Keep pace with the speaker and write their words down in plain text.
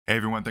Hey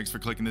everyone, thanks for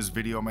clicking this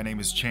video. My name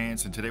is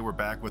Chance, and today we're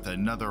back with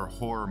another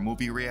horror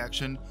movie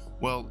reaction.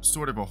 Well,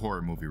 sort of a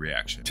horror movie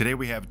reaction. Today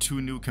we have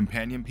two new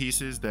companion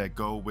pieces that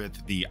go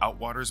with the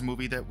Outwaters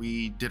movie that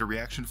we did a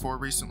reaction for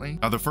recently.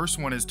 Now the first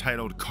one is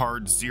titled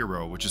Card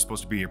Zero, which is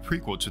supposed to be a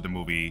prequel to the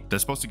movie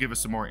that's supposed to give us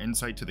some more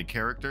insight to the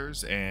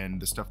characters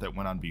and the stuff that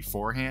went on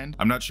beforehand.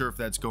 I'm not sure if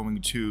that's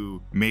going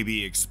to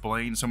maybe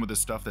explain some of the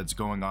stuff that's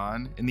going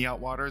on in the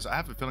Outwaters. I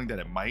have a feeling that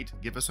it might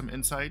give us some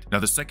insight. Now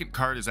the second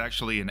card is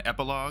actually an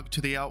epilogue to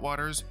the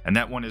Outwaters, and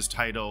that one is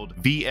titled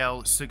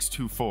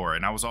VL-624.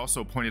 And I was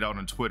also pointed out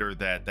on Twitter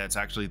that that's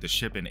actually the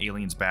ship in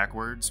Aliens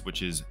backwards,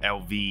 which is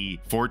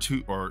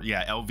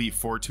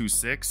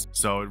LV-426.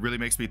 So it really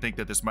makes me think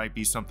that this might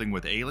be something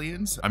with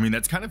aliens. I mean,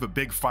 that's kind of a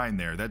big find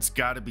there. That's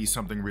got to be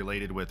something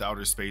related with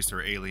outer space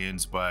or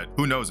aliens, but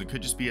who knows? It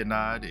could just be a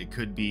nod. It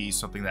could be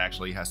something that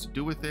actually has to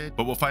do with it.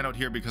 But we'll find out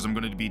here because I'm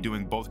going to be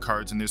doing both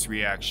cards in this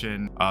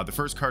reaction. The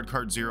first card,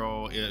 Card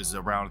Zero, is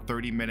around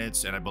 30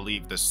 minutes, and I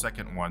believe the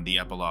second one, the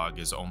epilogue,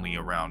 is only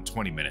around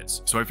 20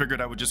 minutes. So I figured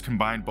I would just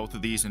combine both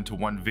of these into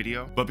one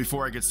video. But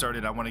before I get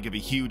started, I want to give a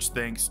huge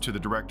thanks to the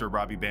director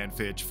Robbie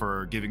Banfitch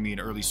for giving me an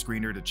early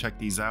screener to check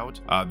these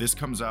out. This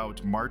comes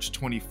out March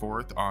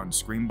 24th on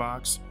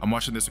Screambox. I'm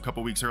watching this a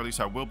couple weeks early,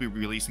 so I will be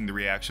releasing the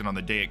reaction on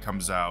the day it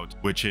comes out,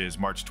 which is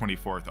March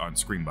 24th on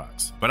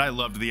Screambox. But I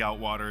loved the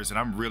Outwaters, and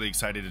I'm really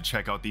excited to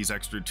check out these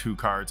extra two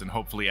cards and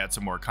hopefully add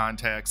some more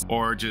context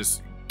or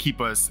just keep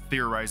us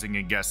theorizing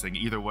and guessing.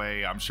 Either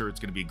way, I'm sure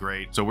it's going to be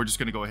great. So we're just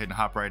going to go ahead and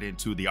hop right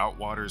into the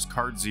Outwaters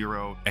Card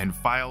Zero and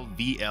file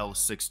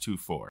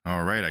VL-624.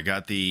 All right, I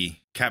got the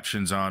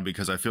captions on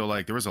because I feel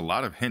like there was a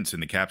lot of hints in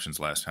the captions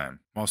last time.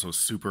 I'm also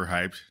super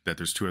hyped that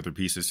there's two other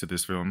pieces to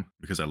this film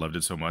because I loved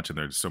it so much and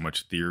there's so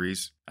much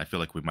theories. I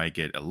feel like we might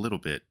get a little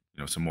bit,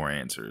 some more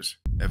answers.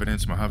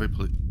 Evidence, Mojave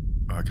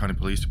County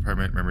Police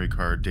Department memory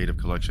card, date of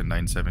collection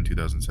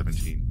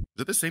 9/7/2017.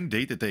 Is it the same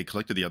date that they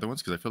collected the other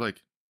ones? Because I feel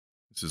like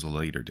this is a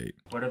later date.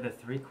 What are the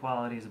three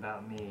qualities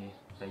about me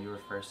that you were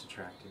first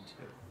attracted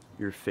to?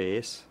 Your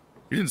face.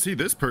 You didn't see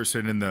this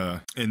person in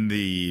the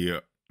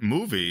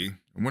movie.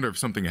 I wonder if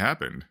something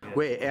happened.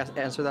 Wait,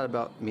 answer that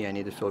about me. I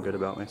need to feel good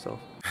about myself.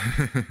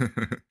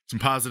 Some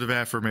positive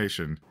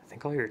affirmation. I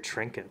think all your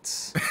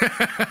trinkets.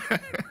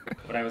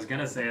 What I was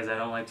gonna say is I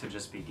don't like to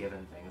just be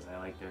given things. I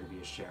like there to be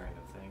a sharing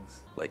of things.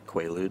 Like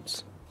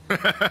Quaaludes.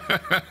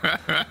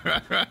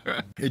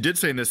 It did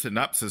say in the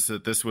synopsis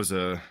that this was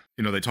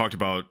they talked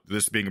about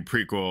this being a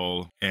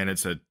prequel and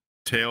it's a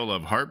tale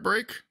of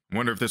heartbreak. I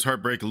wonder if this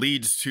heartbreak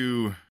leads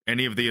to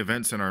any of the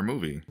events in our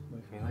movie.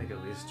 Can you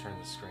at least turn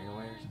the screen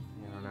away or something?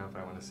 I don't know if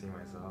I want to see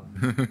myself.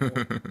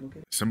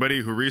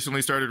 Somebody who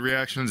recently started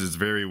reactions is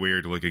very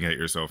weird looking at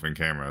yourself in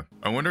camera.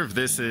 I wonder if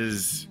this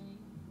is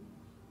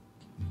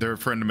their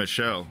friend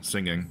Michelle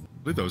singing. I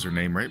believe that was her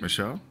name, right?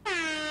 Michelle?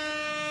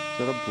 Is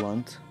that a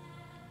blunt?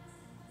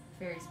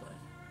 Fairy split.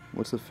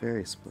 What's a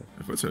fairy split?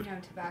 What's it?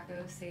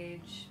 Tobacco,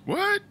 sage,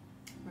 What?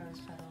 rose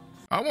petals.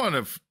 I want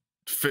a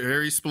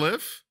fairy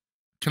spliff.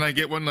 Can I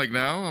get one like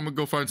now? I'm gonna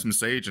go find some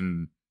sage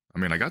and,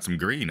 I got some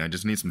green. I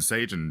just need some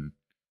sage and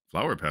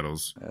flower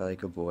petals. I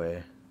like a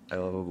boy. I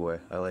love a boy.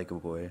 I like a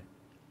boy.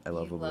 I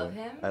love a boy. Love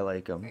him? I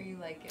like him. Or you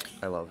like it?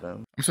 I love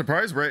him. I'm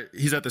surprised, right?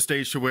 He's at the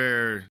stage to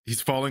where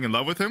he's falling in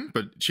love with him,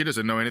 but she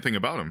doesn't know anything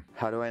about him.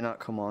 How do I not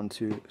come on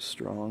too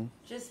strong?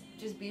 Just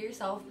be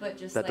yourself, but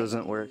just That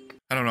doesn't work.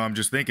 I don't know, I'm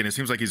just thinking, it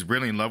seems like he's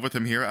really in love with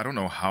him here. I don't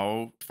know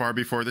how far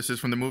before this is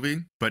from the movie,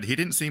 but he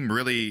didn't seem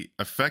really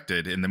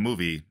affected in the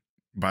movie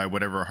by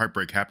whatever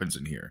heartbreak happens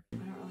in here. I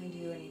don't really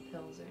do any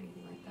pills or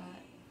anything like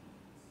that.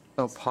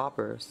 Oh,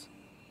 poppers.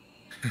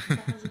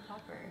 That was a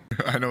popper.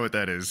 I know what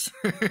that is.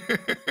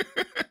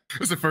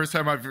 It's the first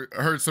time I've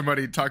heard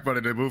somebody talk about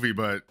it in a movie,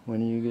 but...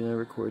 When are you gonna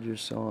record your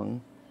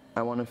song?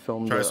 I want to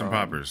film Try some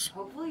poppers.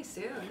 Hopefully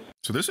soon.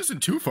 So this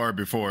isn't too far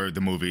before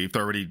the movie.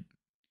 They're already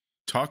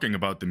talking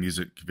about the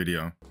music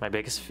video. My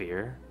biggest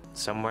fear,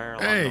 somewhere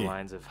along the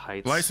lines of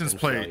heights license and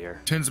plate, failure.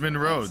 Tinsman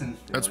Road.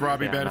 That's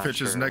Robbie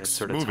Banfittch's next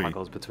sort of movie.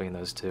 toggles between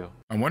those two.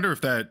 I wonder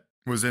if that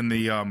was in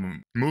the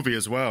movie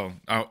as well,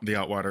 the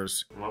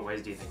Outwaters. In what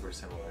ways do you think we're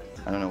similar?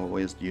 I don't know, what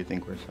ways do you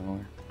think we're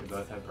similar? We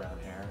both have brown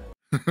hair.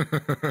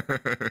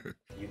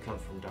 You come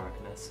from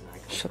darkness, and I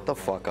come Shut from the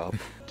fuck up.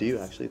 Do you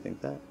actually think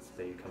that?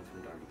 That you come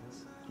from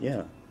darkness? Yeah.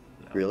 No.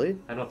 Really?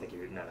 I don't think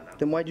you're. No.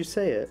 Then why'd you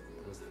say it?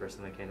 It was the first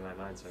thing that came to my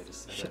mind, so I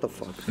just said Shut it. the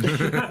fuck up.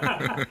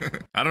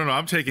 I don't know.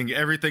 I'm taking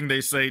everything they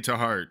say to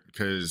heart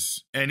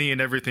because any and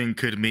everything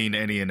could mean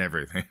any and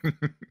everything.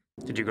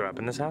 Did you grow up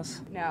in this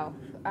house? No.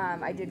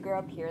 I did grow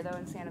up here, though,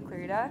 in Santa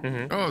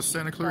Clarita. Oh,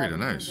 Santa Clarita.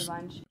 Nice.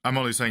 I'm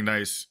only saying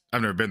nice.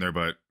 I've never been there,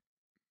 but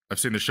I've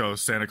seen the show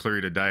Santa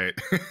Clarita Diet,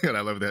 and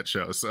I love that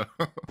show, so.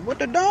 What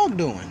the dog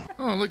doing?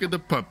 Oh, look at the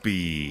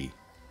puppy.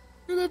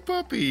 Look at the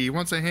puppy. He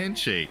wants a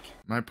handshake.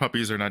 My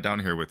puppies are not down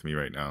here with me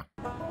right now.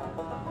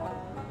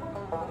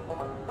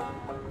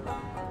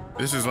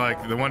 This is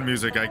like the one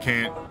music I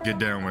can't get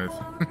down with.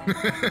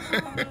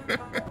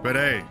 But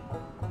hey,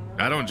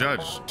 I don't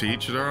judge. To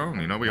each their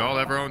own. You know, we all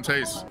have our own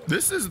tastes.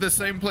 This is the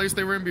same place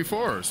they were in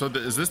before. So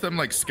is this them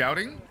like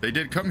scouting? They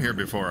did come here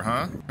before,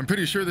 huh? I'm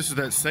pretty sure this is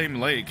that same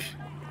lake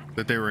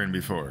that they were in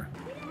before.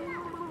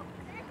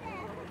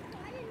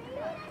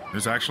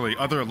 There's actually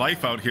other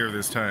life out here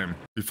this time.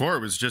 Before it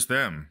was just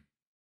them.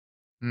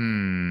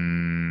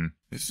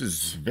 This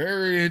is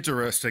very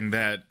interesting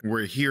that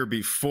we're here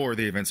before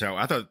the event's out.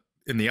 I thought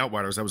in the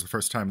Outwaters that was the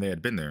first time they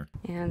had been there.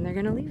 And they're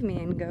gonna leave me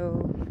and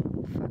go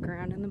fuck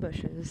around in the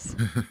bushes.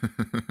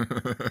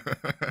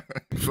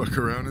 Fuck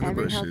around in the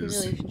bushes. Every healthy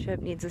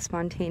relationship needs a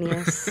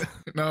spontaneous.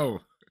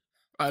 No,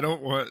 I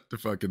don't want to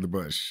fuck in the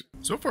bush.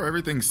 So far,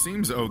 everything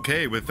seems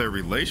okay with their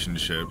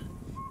relationship.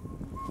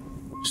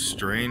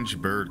 Strange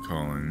bird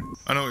calling.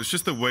 I know, it's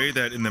just the way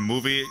that in the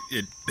movie,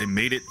 they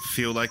made it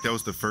feel like that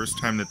was the first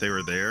time that they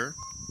were there.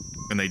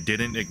 And they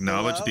didn't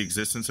acknowledge the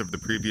existence of the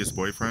previous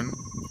boyfriend.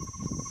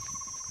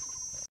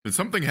 Did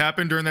something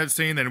happen during that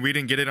scene and we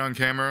didn't get it on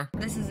camera?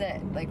 This is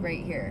it, like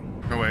right here.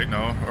 Oh wait,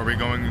 no. Are we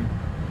going...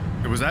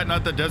 Was that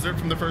not the desert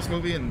from the first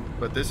movie?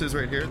 But this is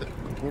right here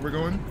where we're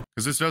going?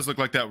 Because this does look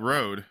like that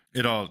road.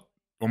 It all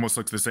almost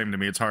looks the same to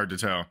me. It's hard to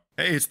tell.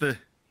 Hey, it's the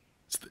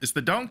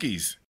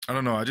donkeys. I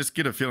don't know. I just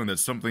get a feeling that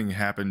something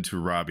happened to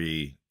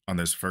Robbie on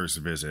this first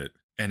visit.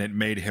 And it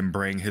made him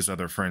bring his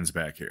other friends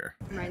back here.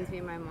 Reminds me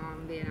of my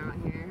mom being out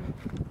here.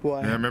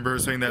 What? Yeah, I remember her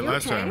saying that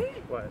last time.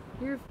 What?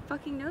 Your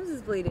fucking nose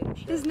is bleeding.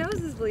 His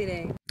nose is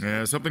bleeding.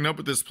 Yeah, something up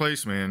with this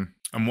place, man.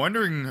 I'm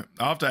wondering,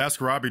 I'll have to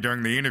ask Robbie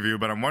during the interview,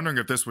 but I'm wondering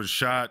if this was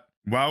shot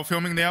while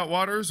filming the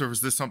Outwaters, or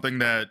was this something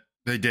that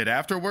they did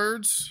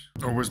afterwards?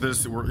 Or was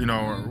this, you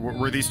know,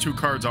 were these two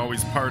cards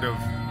always part of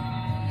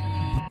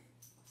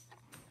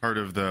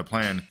the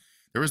plan?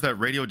 There was that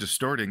radio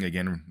distorting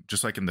again,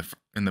 just like in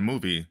the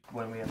movie.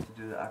 When we have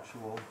to do the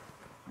actual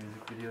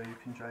music video, you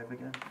can drive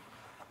again.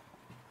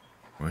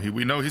 Well,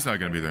 we know he's not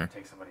going to be there.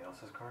 Take somebody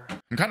else's car.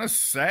 I'm kind of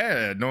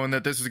sad knowing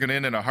that this is going to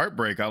end in a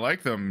heartbreak. I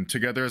like them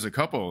together as a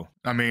couple.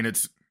 I mean,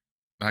 it's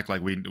not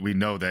like we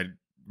know that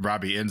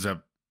Robbie ends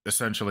up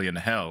essentially in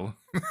hell.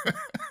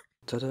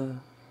 Ta-da. What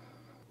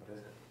is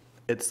it?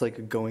 It's like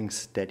a going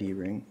steady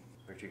ring.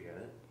 Where'd you get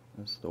it?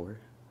 In the store.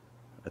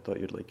 I thought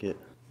you'd like it.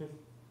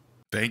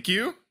 Thank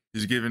you.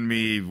 He's giving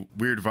me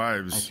weird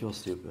vibes. I feel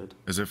stupid.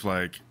 As if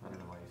like... I don't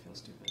know why you feel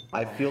stupid.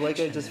 I feel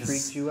like I just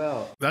freaked you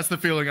out. That's the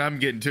feeling I'm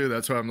getting too.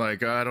 That's why I'm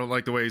like, I don't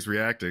like the way he's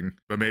reacting.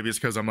 But maybe it's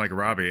because I'm like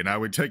Robbie and I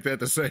would take that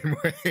the same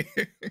way.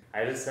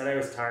 I just said I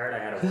was tired. I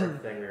had a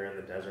work thing. We were in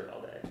the desert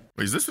all day.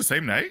 Wait, is this the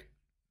same night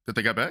that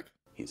they got back?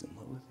 He's in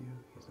love with you.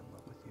 He's in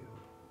love with you.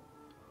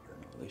 You're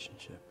in a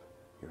relationship.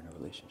 You're in a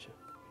relationship.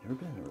 You've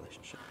never been in a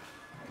relationship.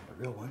 A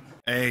real one.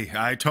 Hey,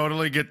 I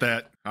totally get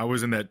that. I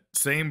was in that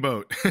same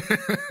boat.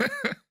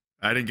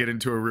 I didn't get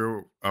into a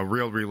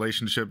real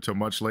relationship till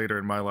much later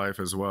in my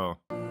life as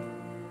well.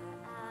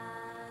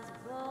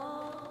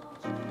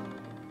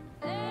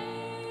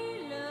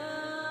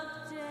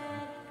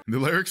 The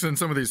lyrics in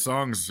some of these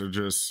songs are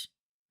just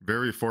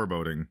very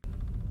foreboding.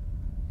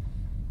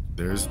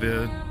 There's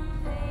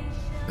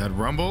that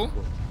rumble.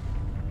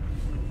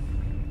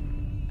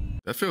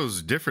 That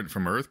feels different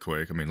from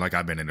Earthquake. I mean, like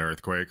I've been in an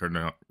earthquake or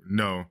no.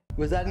 No.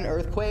 Was that an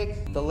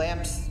earthquake? The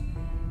lamps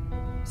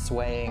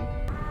swaying.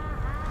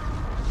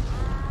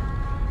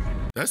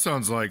 That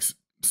sounds like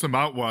some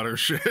Outwater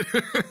shit.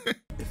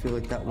 I feel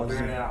like that Figure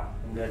wasn't. it out.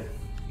 I'm good.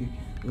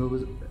 It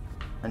was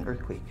an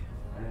earthquake.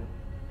 I'm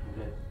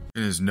good.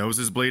 And his nose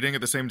is bleeding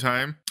at the same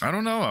time. I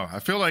don't know. I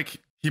feel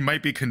like he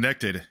might be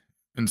connected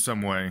in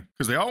some way.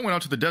 Because they all went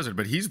out to the desert,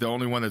 but he's the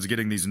only one that's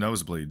getting these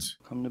nosebleeds.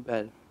 Come to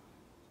bed.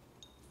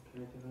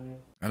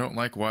 I don't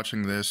like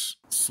watching this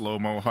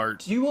slow-mo heart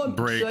Do you want?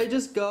 break. Should I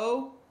just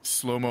go?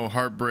 Slow-mo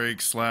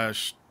heartbreak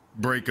 /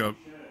 breakup.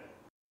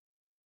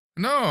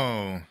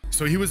 No.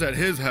 So he was at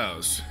his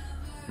house.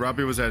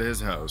 Robbie was at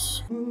his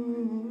house.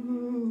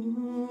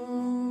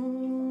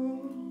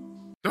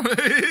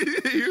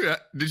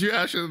 Did you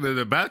ask in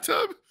the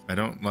bathtub? I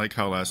don't like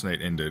how last night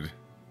ended.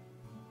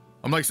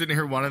 I'm like sitting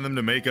here wanting them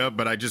to make up,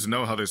 but I just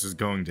know how this is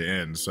going to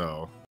end,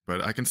 so.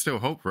 But I can still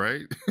hope,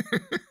 right?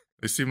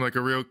 They seem like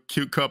a real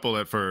cute couple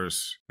at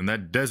first. And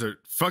that desert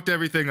fucked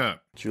everything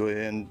up.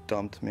 Julian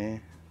dumped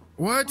me.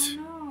 What?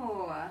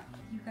 No,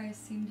 you guys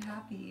seemed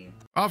happy.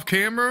 Off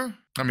camera?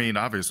 I mean,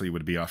 obviously it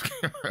would be off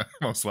camera,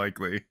 most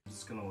likely. I'm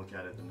just gonna look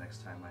at it the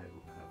next time I have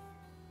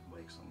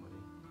like somebody.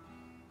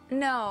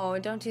 No,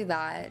 don't do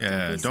that.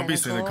 Yeah, don't be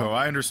cynical.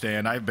 I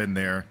understand. I've been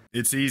there.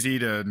 It's easy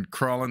to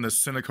crawl in the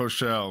cynical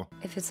shell.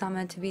 If it's not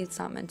meant to be, it's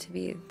not meant to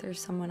be. There's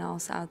someone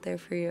else out there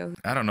for you.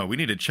 I don't know. We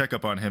need to check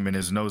up on him and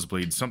his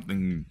nosebleed.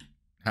 Something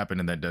happened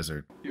in that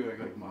desert. You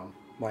act like mom.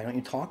 Why don't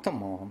you talk to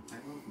mom? I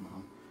love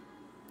mom.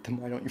 Then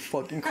why don't you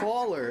fucking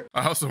call her?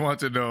 I also want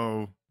to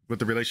know what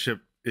the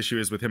relationship issue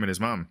is with him and his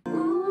mom.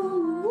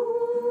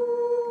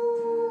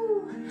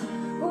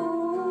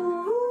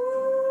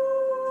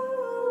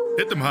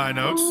 Hit them high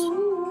notes.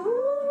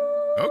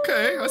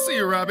 Okay, I see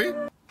you, Robbie.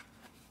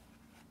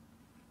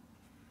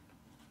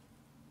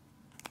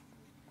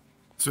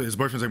 So his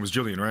boyfriend's name was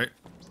Julian, right?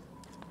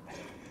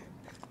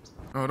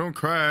 Oh, don't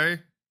cry.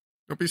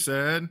 Don't be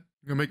sad.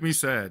 You're gonna make me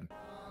sad.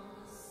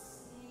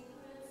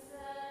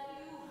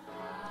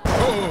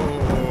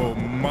 Oh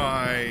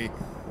my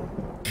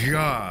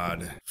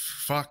God.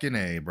 Fucking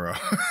A, bro.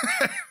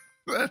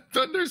 That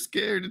thunder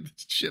scared the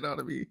shit out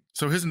of me.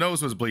 So his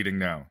nose was bleeding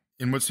now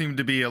in what seemed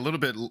to be a little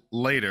bit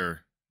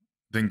later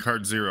than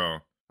card 0.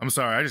 I'm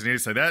sorry, I just need to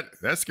say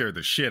that scared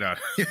the shit out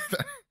of me.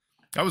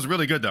 That was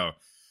really good though.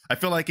 I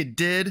feel like it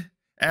did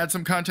add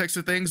some context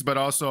to things, but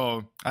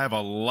also I have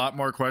a lot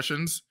more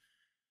questions.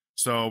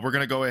 So we're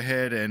going to go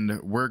ahead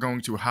and we're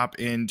going to hop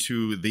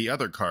into the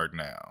other card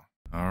now.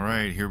 All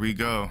right, here we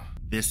go.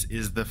 This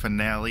is the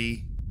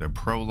finale, the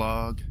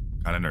prologue.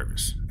 Kind of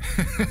nervous.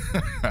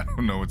 I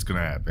don't know what's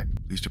going to happen.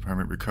 Police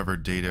Department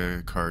recovered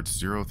data cards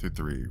 0 through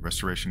 3.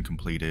 Restoration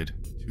completed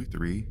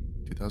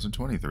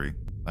 2/3/2023.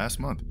 Last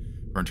month.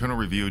 For internal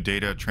review,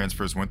 data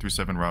transfers 1 through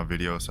 7 raw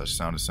video /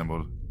 sound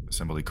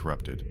assembly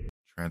corrupted.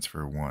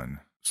 Transfer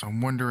 1. So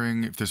I'm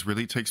wondering if this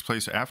really takes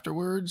place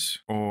afterwards,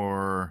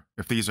 or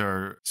if these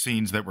are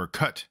scenes that were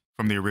cut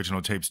from the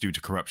original tapes due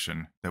to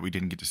corruption that we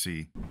didn't get to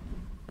see.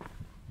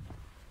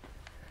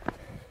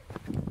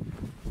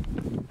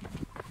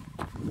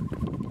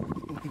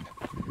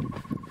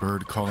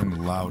 Bird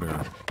calling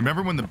louder.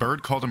 Remember when the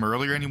bird called him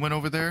earlier and he went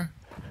over there?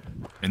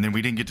 And then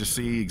we didn't get to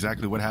see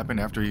exactly what happened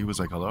after he was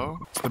like, hello?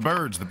 It's the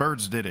birds. The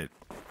birds did it.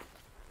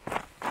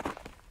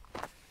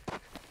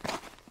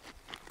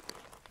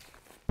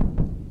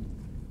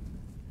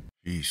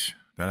 Yeesh,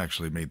 that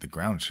actually made the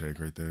ground shake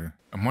right there.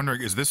 I'm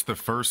wondering, is this the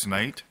first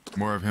night?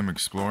 More of him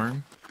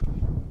exploring?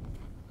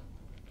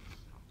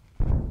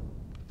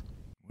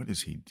 What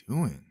is he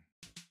doing?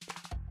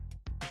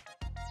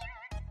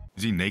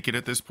 Is he naked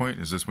at this point?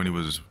 Is this when he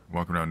was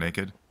walking around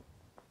naked?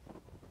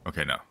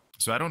 Okay, no.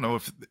 So I don't know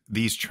if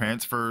these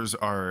transfers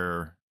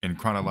are in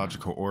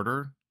chronological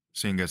order,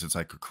 seeing as it's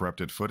like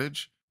corrupted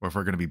footage, or if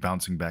we're going to be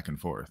bouncing back and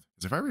forth.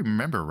 Because if I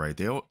remember right,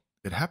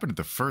 it happened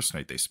the first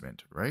night they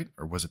spent, right?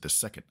 Or was it the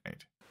second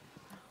night?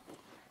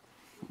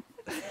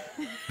 It's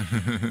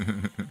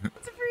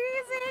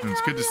freezing.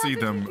 It's good to see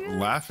them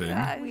laughing.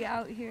 We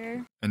out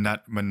here. And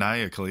not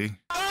maniacally.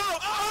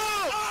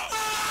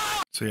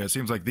 So yeah, it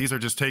seems like these are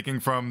just taking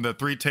from the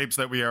 3 tapes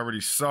that we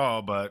already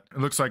saw, but it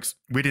looks like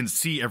we didn't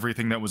see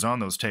everything that was on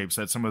those tapes,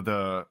 that some of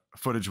the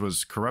footage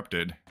was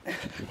corrupted.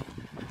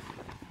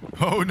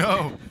 Oh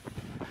no!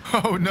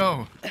 Oh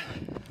no!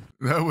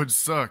 That would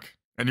suck.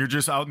 And you're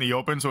just out in the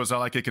open, so it's not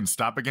like it can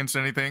stop against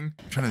anything?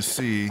 I'm trying to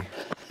see. Is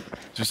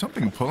there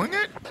something pulling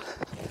it?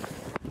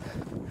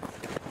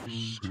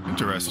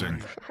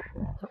 Interesting.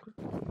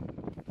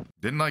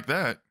 Didn't like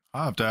that.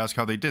 I'll have to ask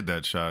how they did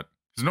that shot.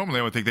 Because normally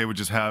I would think they would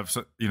just have,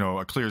 you know,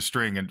 a clear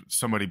string and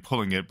somebody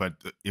pulling it, but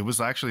it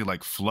was actually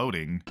like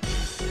floating.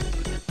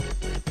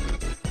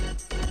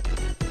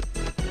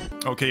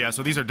 Okay, yeah,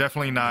 so these are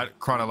definitely not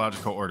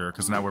chronological order,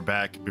 because now we're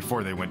back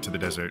before they went to the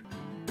desert.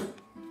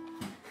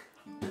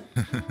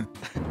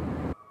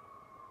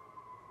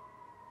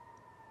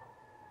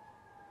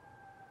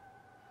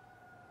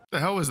 The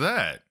hell was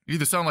that? You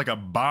either sound like a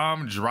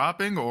bomb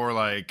dropping or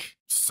like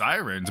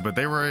sirens, but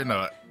they were in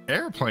an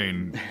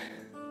airplane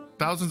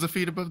thousands of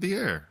feet above the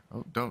air.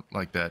 Oh, don't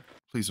like that.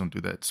 Please don't do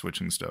that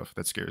switching stuff.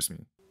 That scares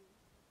me.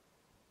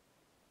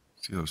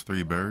 See those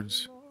 3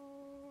 birds?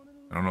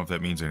 I don't know if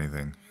that means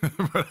anything,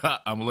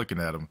 but I'm looking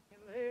at them.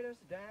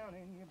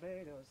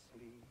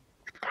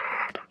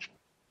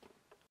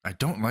 I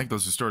don't like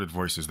those distorted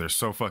voices. They're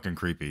so fucking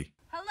creepy.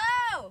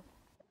 Hello!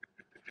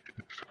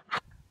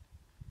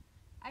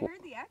 I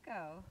heard the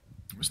echo.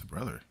 Where's the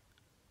brother?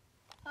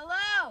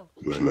 Hello!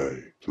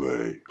 Play.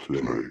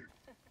 Woo-woo!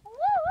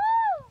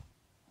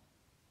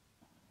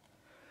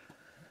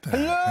 What the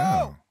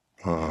hell?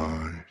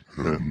 I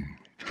am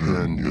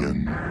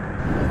Canyon.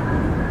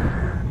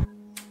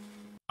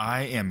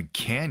 I am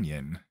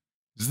Canyon.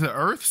 Is the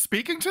Earth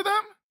speaking to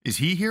them? Is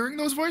he hearing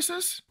those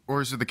voices? Or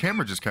is it the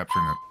camera just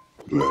capturing it?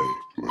 Play.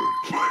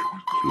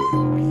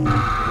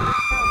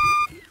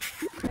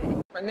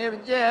 My name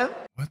is Jeff.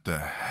 What the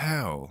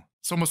hell?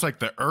 It's almost like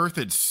the Earth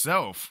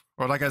itself.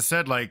 Or like I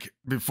said, like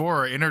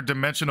before,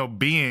 interdimensional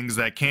beings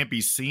that can't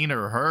be seen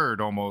or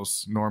heard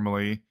almost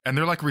normally. And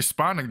they're like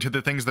responding to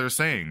the things they're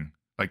saying.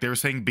 Like they were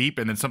saying beep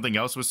and then something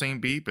else was saying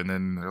beep. And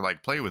then they're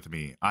like, play with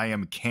me. I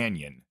am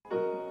Canyon.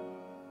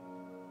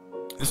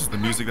 This is the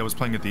music that was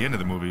playing at the end of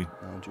the movie.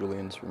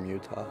 Julian's from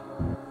Utah.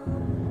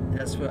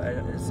 That's what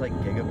it's like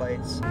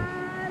gigabytes.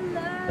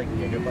 Like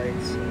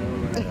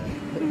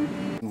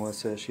gigabytes.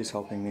 Melissa, she's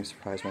helping me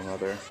surprise my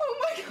mother. Oh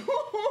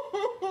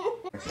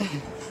my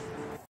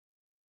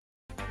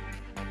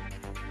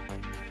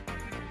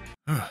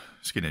god!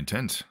 It's getting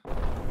intense.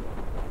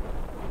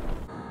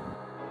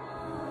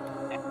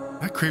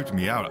 That creeped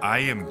me out. I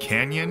am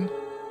Canyon?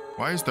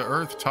 Why is the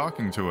Earth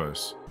talking to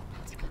us?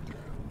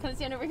 Come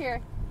stand over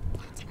here.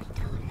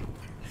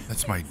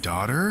 That's my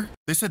daughter?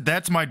 They said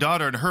that's my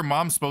daughter and her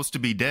mom's supposed to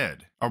be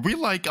dead. Are we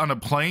like on a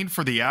plane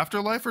for the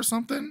afterlife or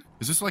something?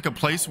 Is this like a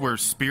place where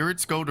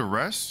spirits go to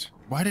rest?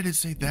 Why did it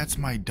say that's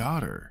my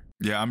daughter?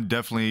 Yeah, I'm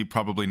definitely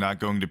probably not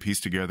going to piece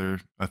together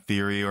a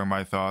theory or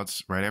my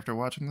thoughts right after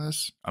watching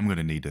this. I'm going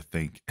to need to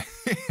think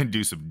and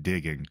do some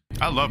digging.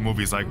 I love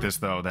movies like this,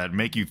 though, that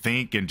make you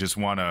think and just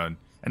want to,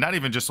 and not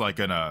even just like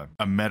in a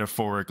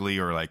metaphorically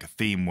or like a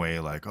theme way,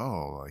 like,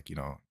 oh, like, you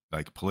know,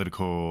 like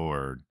political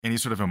or any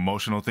sort of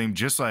emotional theme,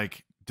 just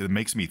like that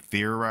makes me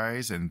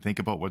theorize and think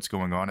about what's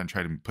going on and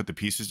try to put the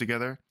pieces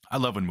together. I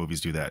love when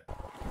movies do that.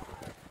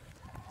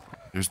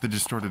 There's the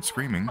distorted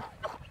screaming.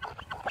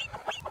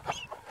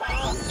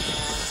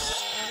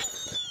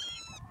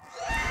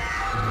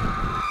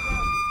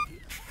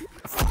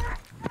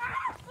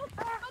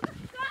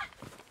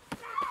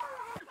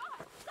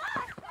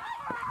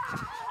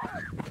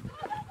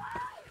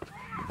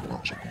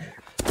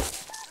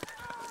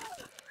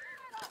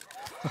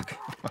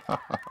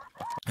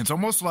 It's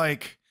almost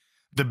like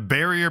the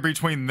barrier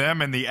between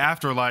them and the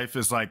afterlife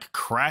is like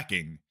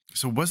cracking.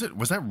 So was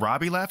that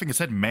Robbie laughing? It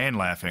said man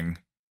laughing,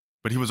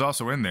 but he was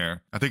also in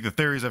there. I think the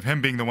theories of him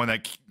being the one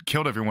that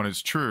killed everyone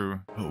is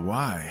true. But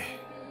why?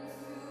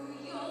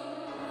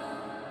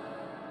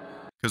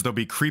 Because they'll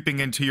be creeping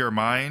into your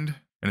mind,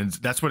 and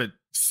that's what it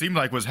seemed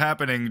like was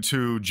happening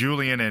to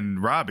Julian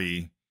and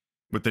Robbie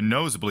with the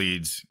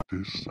nosebleeds.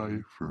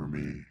 Decipher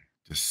me.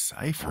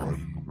 Decipher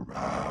me?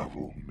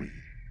 Unravel me.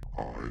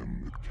 I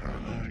am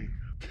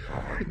the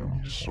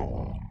canyon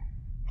song.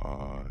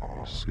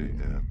 I say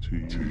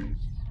empty teeth.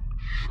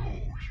 Show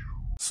you.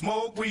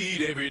 Smoke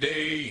weed every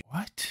day.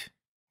 What?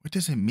 What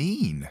does it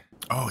mean?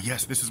 Oh,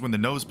 yes, this is when the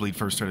nosebleed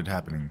first started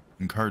happening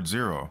in card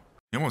 0.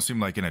 He almost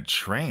seemed like in a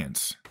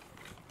trance.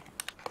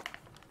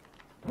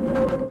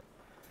 Was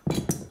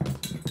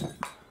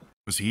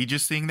he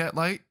just seeing that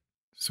light?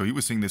 So he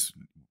was seeing this.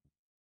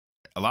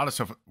 A lot of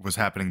stuff was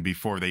happening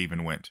before they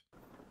even went.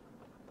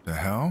 The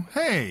hell?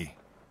 Hey!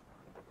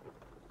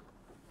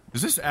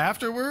 Is this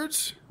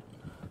afterwards?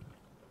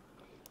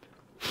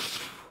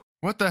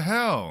 What the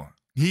hell?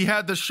 He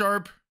had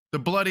the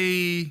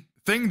bloody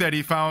thing that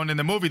he found in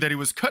the movie that he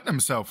was cutting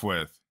himself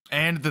with.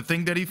 And the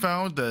thing that he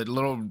found, the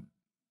little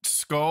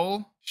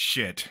skull.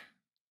 Shit.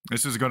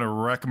 This is gonna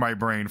wreck my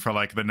brain for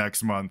like the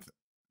next month.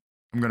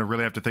 I'm gonna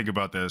really have to think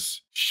about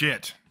this.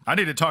 Shit. I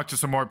need to talk to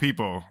some more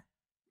people.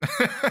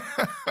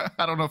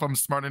 I don't know if I'm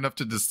smart enough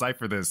to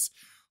decipher this.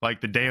 Like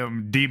the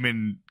damn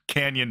demon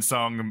canyon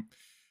song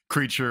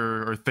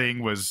creature or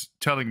thing was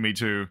telling me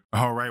to.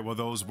 All right, well,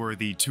 those were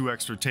the 2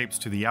 extra tapes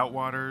to the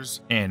Outwaters.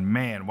 And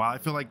man, while I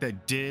feel like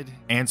that did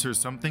answer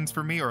some things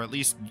for me, or at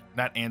least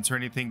not answer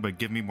anything, but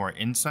give me more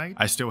insight,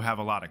 I still have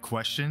a lot of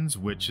questions,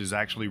 which is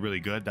actually really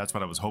good. That's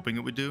what I was hoping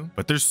it would do.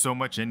 But there's so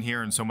much in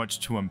here and so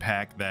much to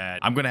unpack that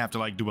I'm gonna have to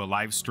like do a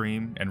live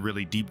stream and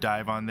really deep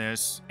dive on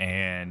this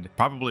and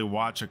probably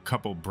watch a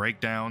couple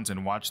breakdowns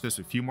and watch this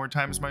a few more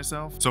times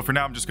myself. So for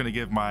now, I'm just gonna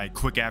give my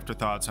quick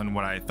afterthoughts on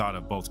what I thought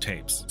of both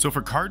tapes. So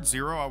for card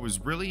 0, I was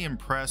really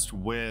impressed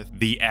with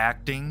the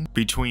acting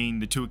between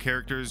the 2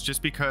 characters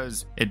just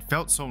because it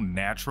felt so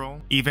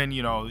natural. Even,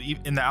 you know,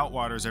 in the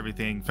Outwaters,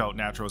 everything felt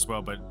natural as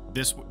well, but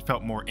this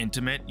felt more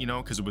intimate, you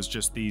know, because it was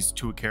just these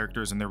 2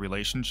 characters and their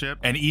relationship.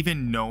 And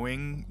even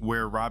knowing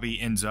where Robbie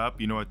ends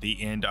up, you know, at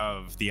the end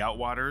of the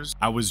Outwaters,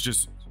 I was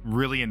just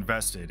really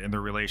invested in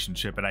their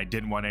relationship and I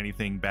didn't want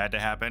anything bad to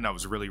happen. I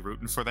was really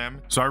rooting for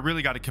them. So I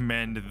really got to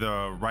commend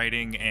the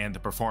writing and the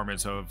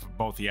performance of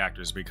both the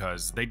actors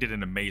because they did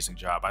an amazing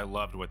job. I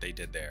loved what they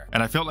did there.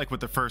 And I felt like with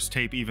the first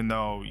tape, even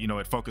though, you know,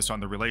 it focused on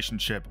the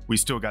relationship, we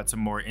still got some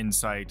more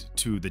insight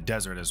to the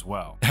desert as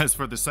well. As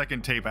for the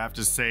second tape, I have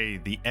to say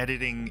the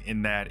editing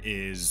in that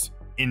is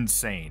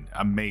insane,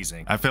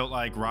 amazing. I felt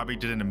like Robbie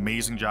did an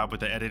amazing job with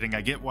the editing. I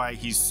get why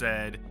he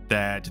said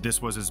that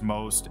this was his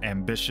most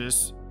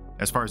ambitious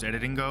as far as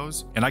editing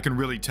goes, and I can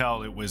really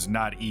tell it was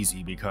not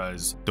easy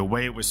because the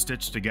way it was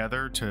stitched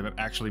together to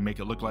actually make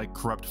it look like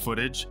corrupt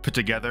footage put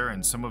together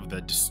and some of the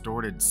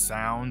distorted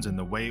sounds and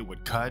the way it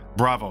would cut,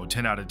 bravo,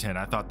 10 out of 10.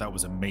 I thought that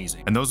was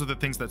amazing. And those are the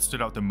things that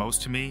stood out the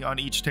most to me on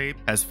each tape.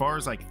 As far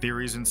as like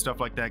theories and stuff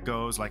like that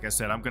goes, like I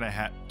said, I'm gonna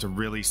have to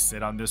really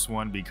sit on this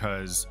one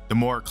because the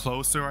more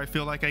closer I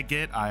feel like I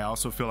get, I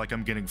also feel like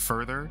I'm getting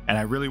further, and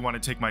I really want to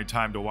take my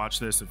time to watch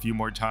this a few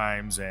more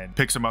times and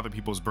pick some other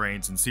people's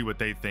brains and see what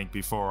they think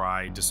before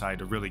I decide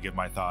to really give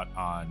my thought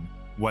on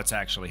what's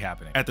actually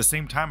happening. At the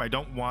same time, I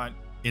don't want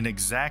an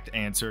exact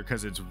answer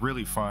because it's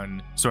really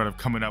fun sort of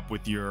coming up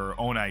with your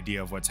own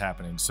idea of what's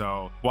happening.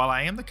 So while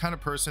I am the kind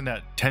of person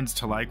that tends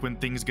to like when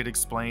things get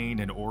explained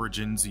and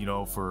origins, you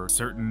know, for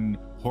certain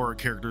horror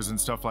characters and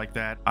stuff like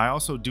that, I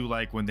also do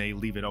like when they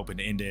leave it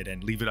open-ended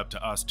and leave it up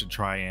to us to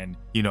try and,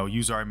 you know,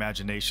 use our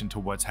imagination to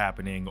what's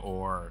happening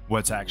or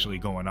what's actually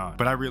going on.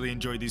 But I really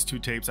enjoyed these 2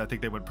 tapes. I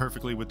think they went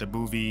perfectly with the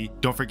movie.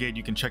 Don't forget,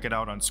 you can check it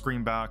out on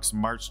Screenbox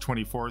March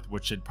 24th,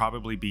 which should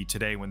probably be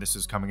today when this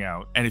is coming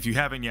out. And if you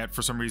haven't yet,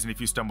 for some reason,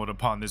 if you stumbled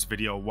upon this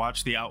video,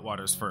 watch the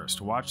Outwaters first.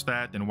 Watch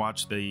that, then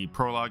watch the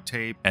prologue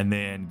tape, and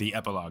then the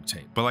epilogue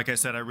tape. But like I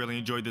said, I really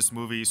enjoyed this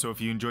movie, so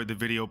if you enjoyed the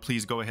video,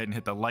 please go ahead and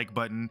hit the like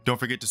button. Don't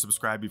forget to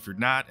subscribe if you're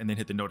not, and then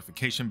hit the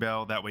notification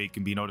bell. That way you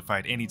can be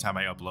notified anytime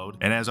I upload.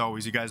 And as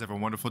always, you guys have a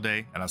wonderful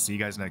day, and I'll see you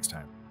guys next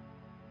time.